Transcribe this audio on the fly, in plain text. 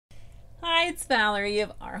Hi, it's Valerie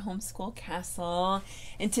of Our Homeschool Castle.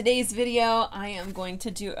 In today's video, I am going to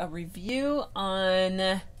do a review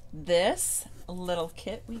on this little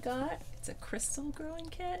kit we got. It's a crystal growing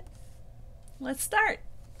kit. Let's start.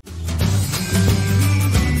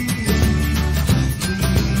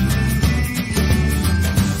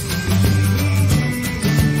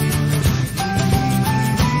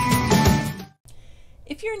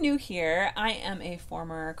 If you're new here, I am a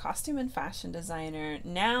former costume and fashion designer,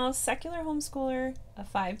 now secular homeschooler of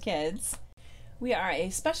 5 kids. We are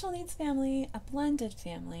a special needs family, a blended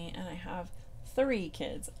family, and I have 3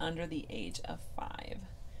 kids under the age of 5.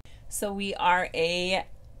 So we are a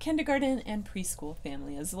kindergarten and preschool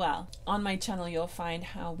family as well. On my channel, you'll find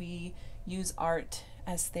how we use art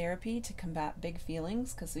as therapy to combat big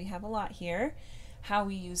feelings, because we have a lot here, how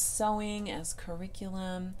we use sewing as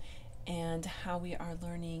curriculum, and how we are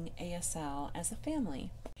learning ASL as a family.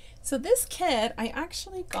 So this kit I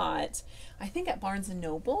actually got, I think at Barnes &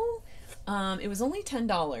 Noble. It was only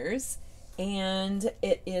 $10, and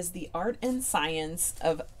it is the art and science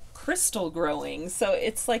of crystal growing. So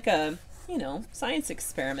it's like a, science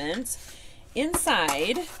experiment.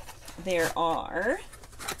 Inside there are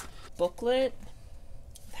booklet,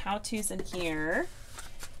 how-tos in here,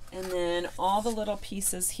 and then all the little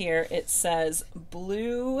pieces here. It says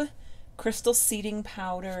blue crystal seeding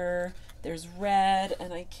powder, there's red,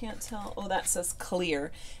 and I can't tell, oh, that says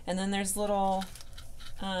clear. And then there's little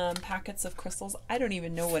packets of crystals. I don't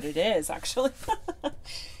even know what it is, actually.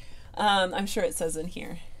 I'm sure it says in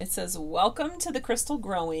here. It says, welcome to the crystal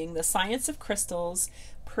growing, the science of crystals,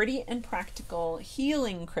 pretty and practical,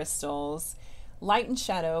 healing crystals, light and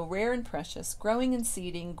shadow, rare and precious, growing and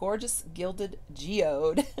seeding, gorgeous gilded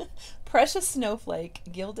geode, precious snowflake,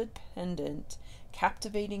 gilded pendant,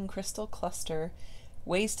 captivating crystal cluster,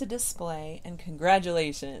 ways to display, and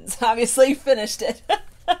congratulations. Obviously finished it.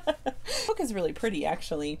 The book is really pretty,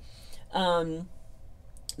 actually. The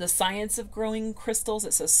science of growing crystals,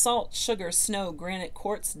 it says salt, sugar, snow, granite,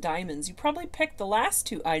 quartz, diamonds. You probably picked the last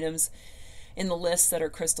 2 items in the list that are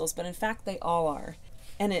crystals, but in fact they all are.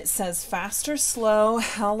 And it says fast or slow,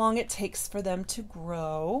 how long it takes for them to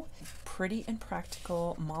grow, pretty and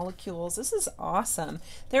practical, molecules. This is awesome.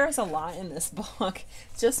 There is a lot in this book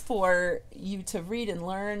just for you to read and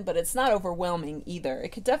learn, but it's not overwhelming either. It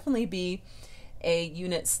could definitely be a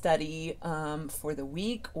unit study for the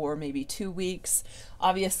week or maybe 2 weeks.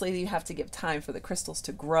 Obviously, you have to give time for the crystals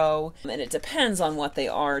to grow, and it depends on what they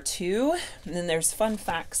are too. And then there's fun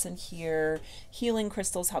facts in here, healing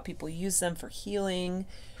crystals, how people use them for healing,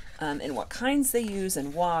 and what kinds they use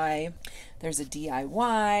and why. There's a DIY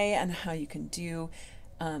and how you can do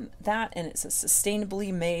that, and it's a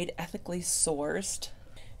sustainably made, ethically sourced.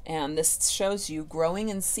 And this shows you growing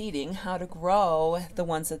and seeding, how to grow the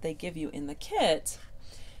ones that they give you in the kit,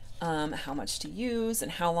 how much to use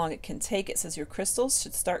and how long it can take. It says your crystals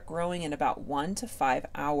should start growing in about 1 to 5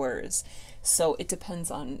 hours. So it depends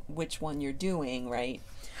on which one you're doing, right?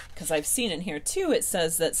 Because I've seen in here too, it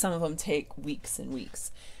says that some of them take weeks and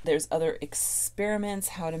weeks. There's other experiments,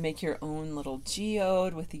 how to make your own little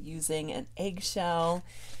geode with using an eggshell,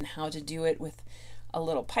 and how to do it with a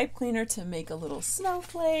little pipe cleaner to make a little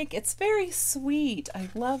snowflake. It's very sweet. I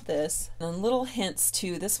love this. And little hints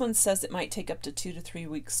too. This one says it might take up to 2 to 3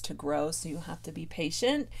 weeks to grow, so you have to be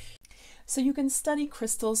patient. So you can study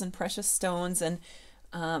crystals and precious stones and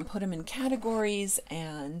put them in categories,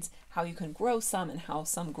 and how you can grow some and how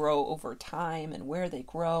some grow over time and where they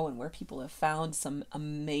grow and where people have found some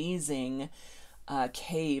amazing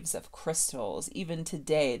caves of crystals. Even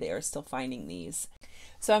today they are still finding these.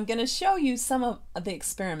 So I'm going to show you some of the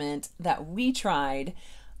experiment that we tried.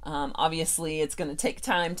 Obviously it's going to take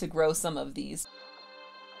time to grow some of these.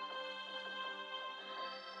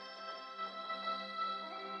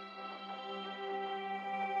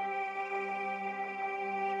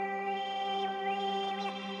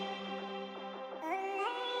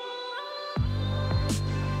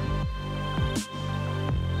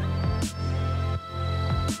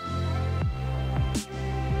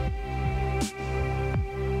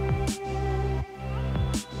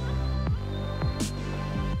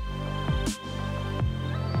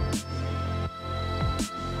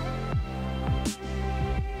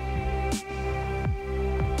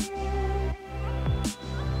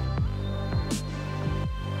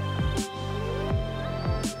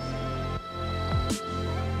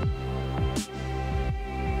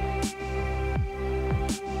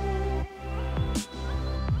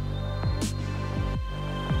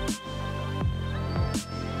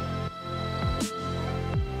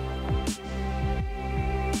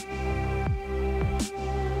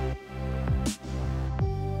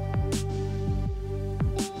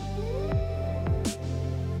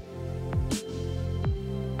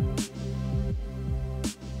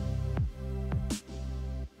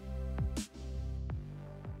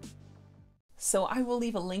 So I will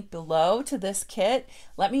leave a link below to this kit.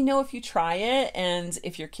 Let me know if you try it and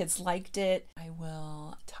if your kids liked it. I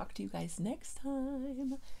will talk to you guys next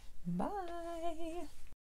time. Bye.